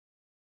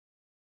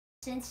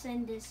Since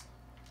then this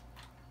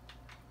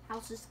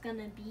house is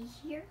gonna be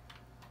here,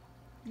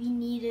 we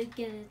need to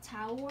get a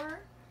tower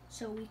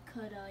so we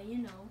could, you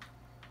know.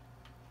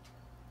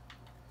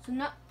 So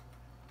not,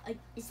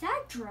 is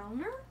that a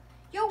drowner?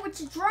 Yo,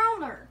 it's a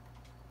drowner.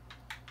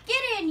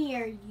 Get in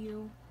here,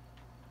 you.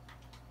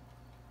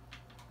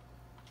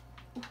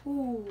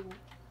 Ooh,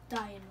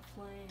 die in the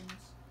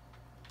flames.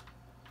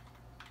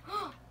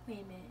 Wait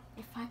a minute.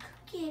 If I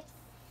could get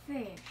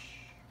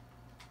fish.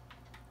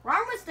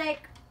 Wrong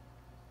mistake.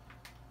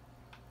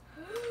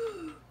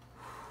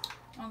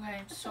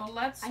 Okay, so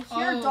let's. I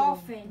hear a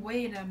dolphin.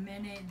 Wait a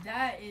minute,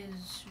 that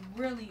is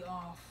really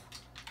off.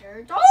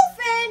 There's a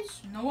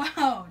dolphin. No,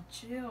 wow,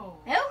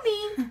 chill. Help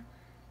me.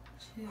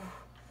 Chill.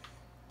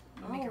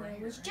 Oh,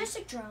 it was just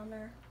a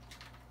drowner.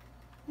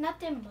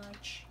 Nothing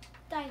much.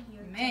 Die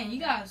here. Man, drowner. you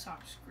gotta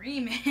stop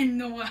screaming.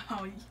 No,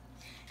 wow,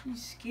 you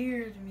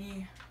scared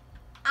me.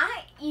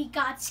 I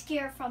got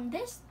scared from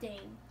this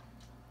thing.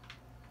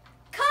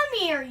 Come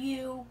here,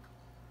 you.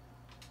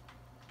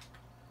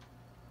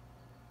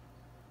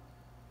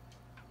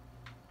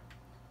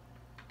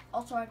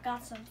 Also, I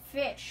got some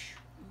fish.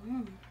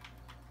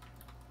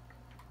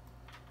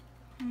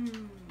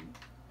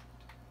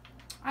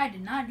 I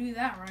did not do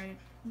that right.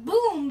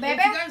 Boom,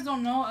 baby. If you guys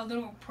don't know, a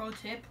little pro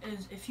tip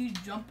is if you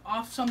jump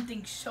off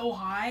something so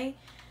high,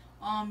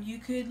 you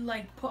could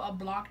like put a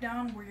block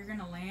down where you're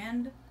gonna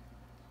land.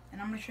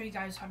 And I'm gonna show you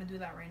guys how to do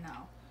that right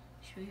now.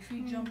 So if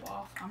you jump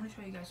off, I'm gonna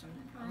show you guys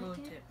something, a little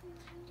tip.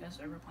 You guys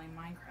ever playing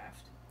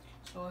Minecraft?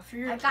 So if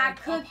you're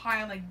like up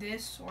high like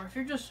this, or if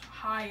you're just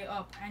high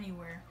up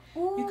anywhere,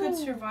 you could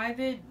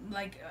survive it,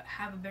 like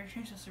have a better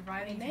chance of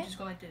surviving if you just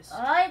go like this.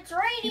 It's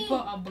raining. You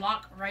put a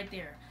block right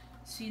there.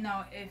 See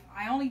now, if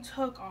I only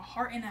took a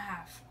heart and a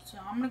half, so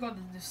I'm gonna go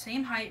to the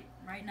same height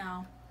right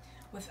now,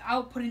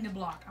 without putting the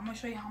block. I'm gonna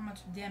show you how much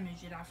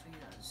damage it actually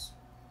does.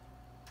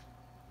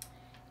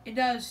 It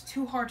does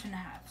 2 hearts and a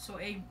half, so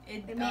it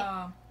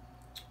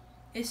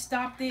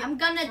stopped it. I'm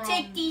gonna from,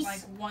 take these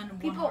like one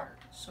people. heart.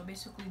 So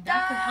basically,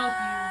 that could help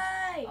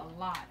you a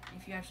lot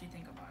if you actually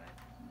think about it.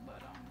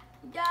 But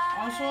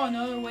also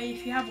another way,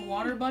 if you have a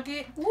water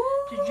bucket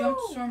to jump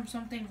from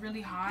something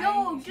really high.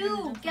 Yo,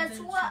 dude, guess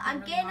what?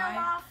 I'm getting a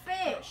lot of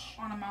fish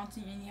on a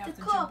mountain, and you have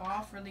to jump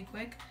off really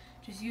quick.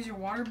 Just use your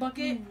water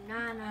bucket.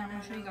 I'm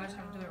gonna show you guys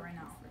how to do it right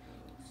now.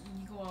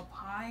 You go up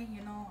high,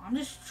 you know. I'm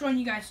just showing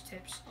you guys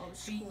tips.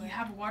 So you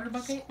have a water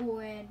bucket.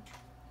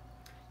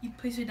 You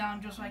place it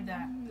down just like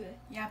that.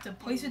 You have to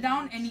place it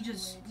down, and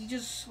you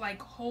just like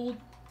hold.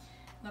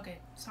 Look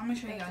it. So I'm gonna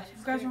show you guys. If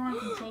you guys are on a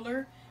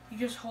controller, you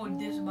just hold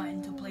this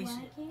button to place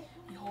it.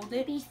 You hold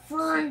it, and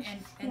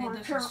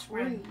it doesn't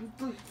spread.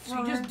 So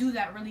you just do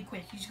that really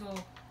quick. You just go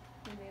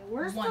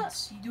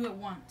once. You do it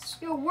once.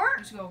 You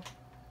just go.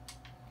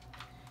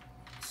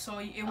 So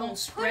it won't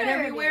spread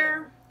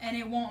everywhere, and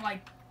it won't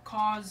like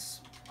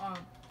cause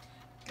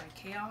like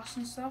chaos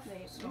and stuff.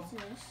 So. What's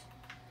this?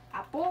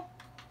 Apple?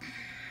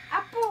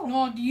 Apple!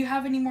 No, do you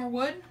have any more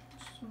wood?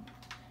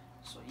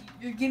 So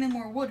you're getting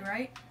more wood,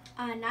 right?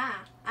 Nah.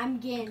 I'm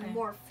getting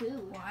more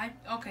food. Well,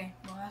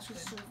 well, that's good.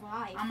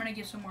 Survive. I'm gonna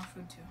get some more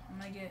food too. I'm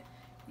gonna get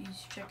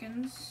these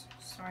chickens.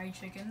 Sorry,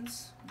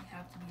 chickens. They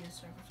have to be a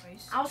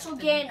sacrifice. Also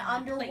getting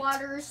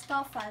underwater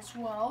stuff as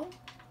well.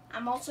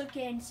 I'm also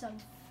getting some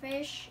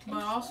fish.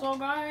 But also,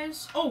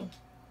 guys. Oh,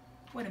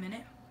 wait a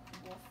minute.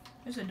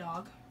 There's a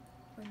dog.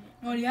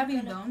 No, do you have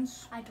any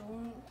bones? I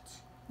don't.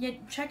 Yeah,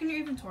 check in your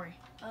inventory.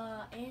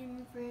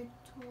 Inventory.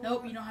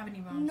 Nope, you don't have any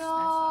bones.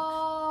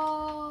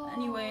 No. That sucks.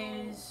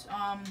 Anyways,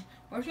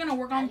 we're just gonna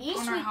work on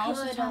our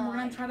house this time. We're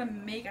gonna try to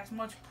make as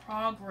much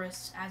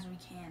progress as we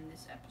can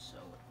this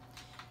episode.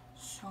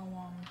 So,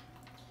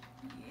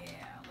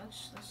 yeah,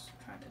 let's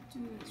try to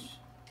do this.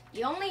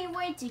 The only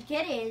way to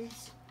get it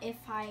is if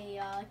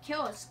I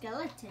kill a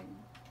skeleton.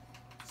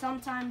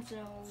 Sometimes so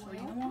you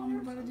know what I'm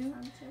about to do?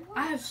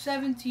 I have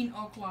 17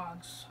 oak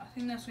logs. I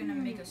think that's gonna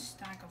make a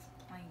stack of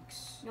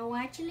planks. No,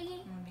 actually, I'm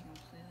gonna be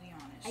completely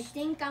honest. I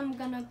think I'm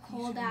gonna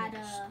call that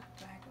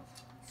stack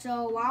of.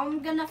 So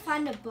I'm gonna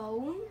find a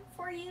bone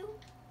for you.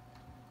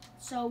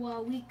 So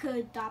we could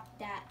adopt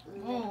that.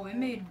 Oh, it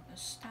made a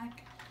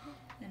stack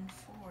and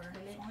 4.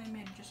 It only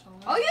made just a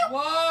little. Oh, you!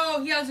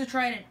 Whoa, he has a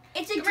trident.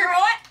 It's a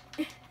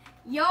drowner.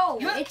 Yo,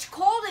 it's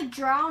called a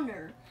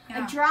drowner.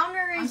 Yeah. A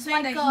drowner I'm is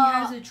saying like that he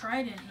has a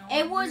trident. No,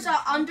 it was a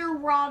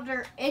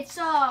underwater. It's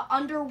a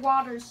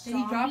underwater zombie.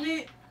 Did he drop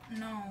it?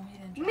 No, he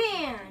didn't drop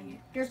it. Man,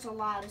 there's a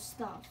lot of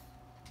stuff.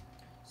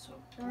 So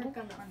they're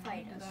gonna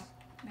fight us.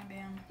 Bam,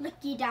 bam.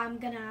 Lucky that I'm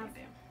gonna have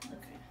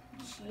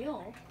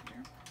shield.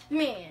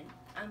 Man,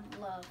 I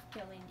love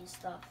killing this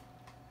stuff.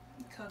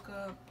 Cook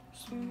up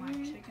some of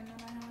my chicken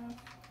that I have.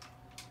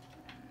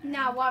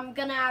 Now I'm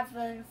gonna have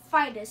to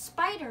fight a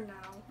spider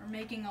now. We're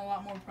making a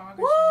lot more progress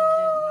than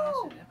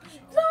we did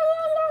last episode.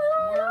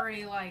 We're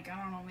already like, I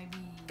don't know, maybe.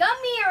 Come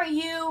here,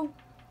 you.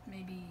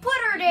 Maybe. Put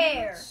her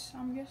there.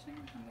 I'm guessing.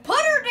 Put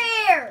her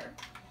there.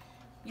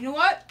 You know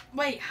what?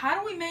 Wait, how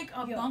do we make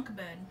a bunk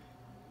bed?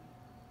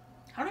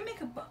 How do we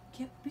make a bunk?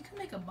 We can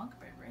make a bunk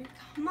bed, right?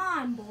 Come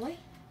on, boy.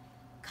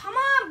 Come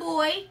on,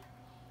 boy.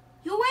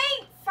 You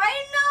ain't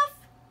fight enough?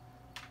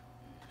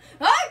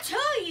 I'll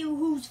tell you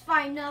who's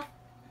fight enough.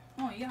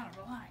 Oh, you gotta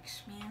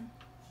relax, man.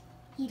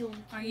 He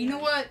don't care. You know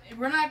what?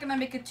 We're not gonna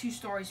make it 2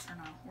 stories for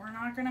now. We're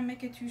not gonna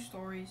make it 2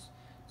 stories.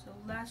 So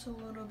that's a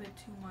little bit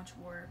too much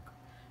work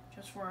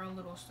just for our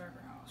little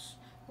starter house.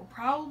 We're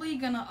probably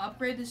gonna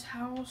upgrade this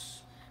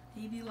house.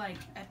 Maybe like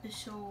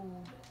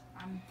episode,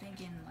 I'm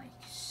thinking like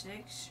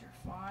 6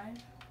 or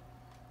 5.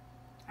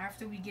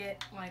 After we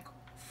get like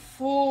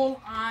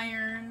full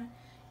iron,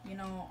 you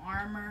know,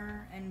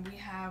 armor, and we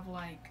have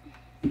like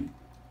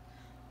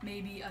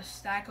maybe a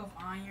stack of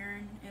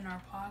iron in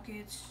our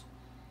pockets,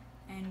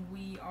 and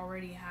we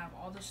already have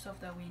all the stuff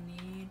that we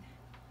need.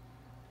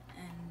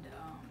 And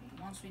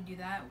once we do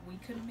that, we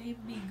could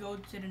maybe go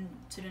to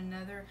the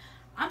nether.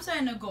 I'm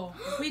setting a goal.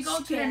 If we go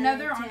to the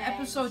nether on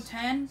episode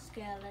 10,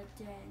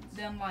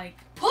 then like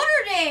put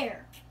her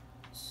there.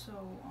 So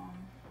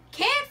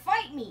can't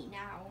fight me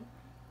now.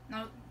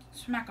 No,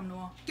 smack him,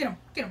 Noah. Get him,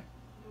 get him,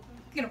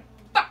 get him.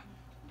 Bah!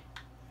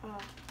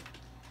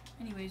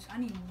 Anyways, I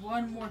need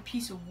one more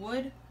piece of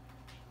wood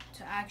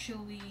to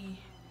actually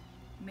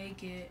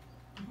make it,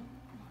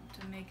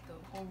 to make the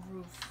whole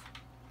roof.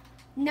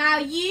 Now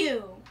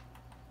you.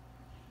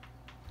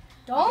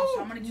 Don't okay,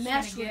 so I'm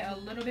just gonna get a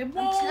little bit.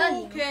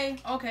 Whoa, okay,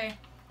 okay.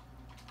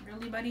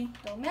 Really, buddy?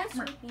 Don't mess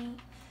with me.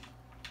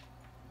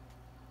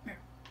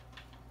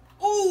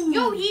 Ooh!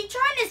 Yo, he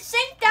trying to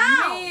sink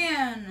down.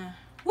 Man.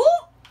 Woo!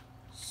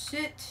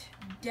 Sit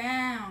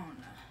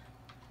down.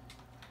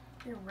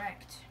 Get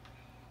wrecked.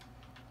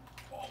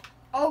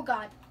 Oh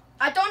God,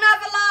 I don't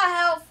have a lot of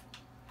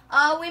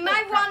health. We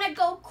might want to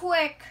go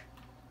quick.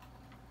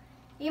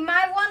 You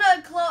might want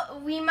to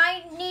we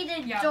might need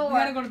a door. We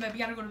gotta go to bed. We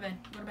gotta go to bed.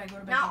 Go to bed. Go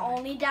to bed. Not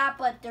only that,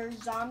 but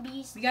there's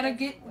zombies. We gotta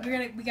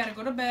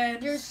go to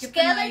bed. There's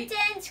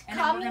skeletons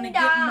coming down.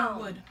 Get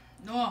more wood.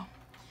 No,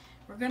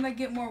 we're gonna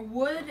get more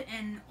wood,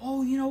 and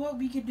oh, you know what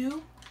we could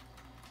do?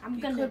 I'm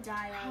gonna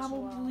die as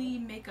well. Probably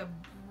make a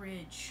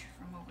bridge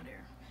from over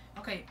there.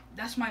 Okay,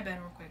 that's my bed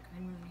real quick.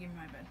 Give me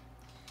my bed.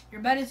 Your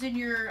bed is in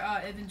your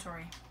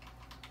inventory.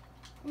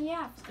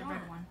 Yeah, it's the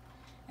red one.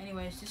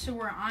 Anyways, this is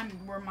where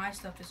my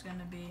stuff is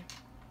gonna be.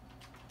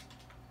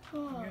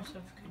 Oh. Your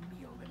stuff could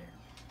be over there.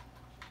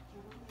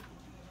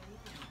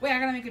 Wait, I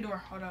gotta make a door.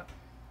 Hold up.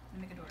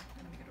 Let me make a door.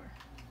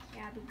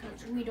 Yeah,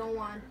 because we don't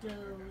want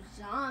those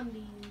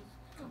zombies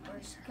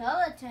or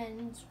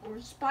skeletons or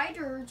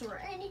spiders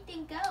or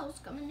anything else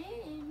coming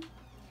in.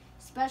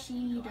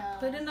 Especially the.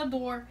 Put in the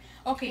door.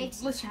 Okay,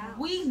 listen.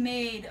 We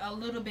made a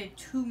little bit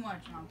too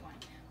much. No, I'm playing.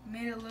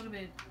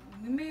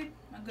 We made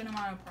a good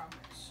amount of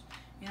progress.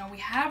 You know, we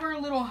have our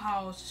little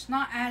house. It's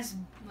not as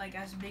big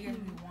as we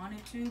want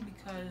it to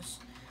because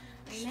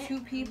there's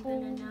 2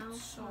 people,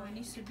 so it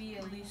needs to be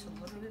at least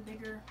a little bit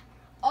bigger.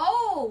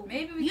 Oh,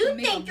 maybe we you can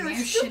make think a you're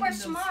mansion super in the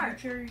smart?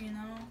 Future, you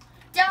know,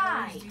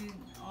 die. Do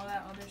all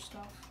that other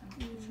stuff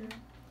in the future.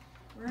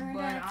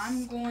 But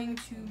I'm going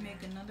to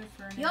make another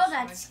furnace. Yo,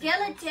 that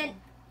skeleton,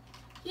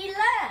 he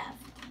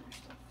left.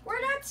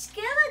 Where's that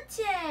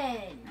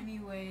skeleton?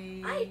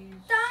 Anyways. I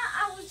thought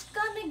I was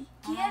gonna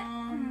get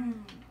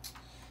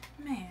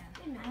Man,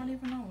 I don't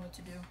even know what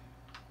to do.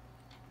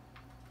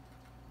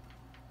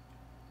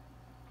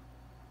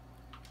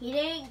 He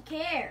didn't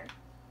care.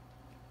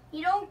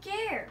 He don't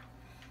care.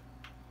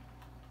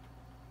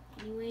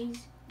 Anyways,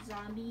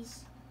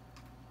 zombies,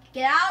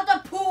 get out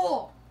of the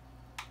pool.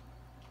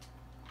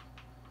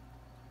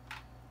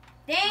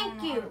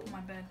 Thank you.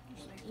 My bed.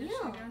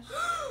 Ew.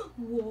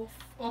 Wolf.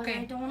 Okay.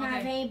 I don't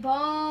have any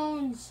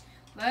bones.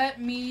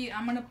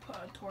 I'm gonna put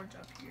a torch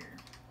up here.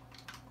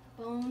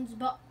 Bones,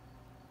 but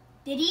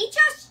did he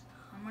just?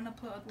 I'm gonna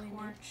put a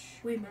torch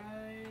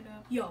right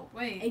up. Yo,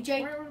 wait.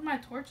 AJ. Where's my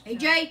torch?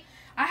 AJ.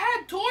 I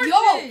had torches.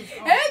 Yo,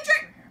 AJ.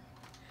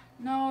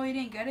 No, he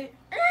didn't get it.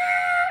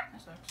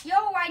 That sucks. Yo,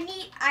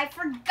 I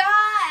forgot.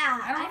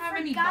 I don't have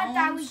any bones.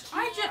 That we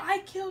can't. I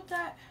killed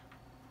that.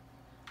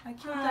 I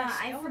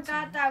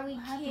forgot that we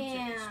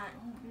can't.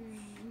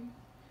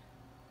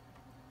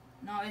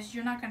 No,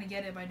 you're not gonna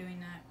get it by doing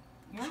that.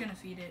 You're just gonna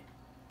feed it.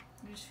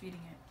 You're just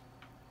feeding it.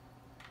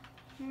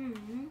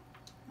 I'm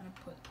gonna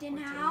put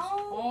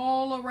torches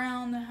all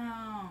around the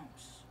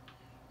house,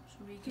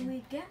 so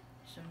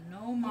so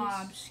no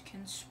mobs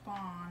can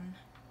spawn.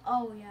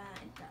 Oh yeah,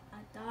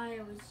 I thought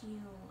it was you.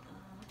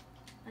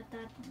 I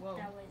thought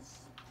that was.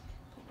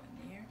 Put one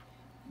there.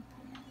 And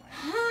put one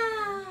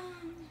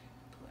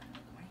put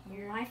another one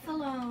here. Life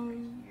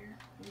alone. Here.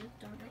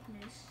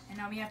 Darkness. And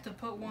now we have to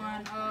put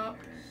one up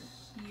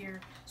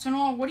here. So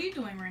Noah, what are you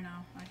doing right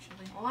now,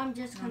 actually? Oh, I'm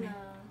just gonna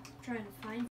try to find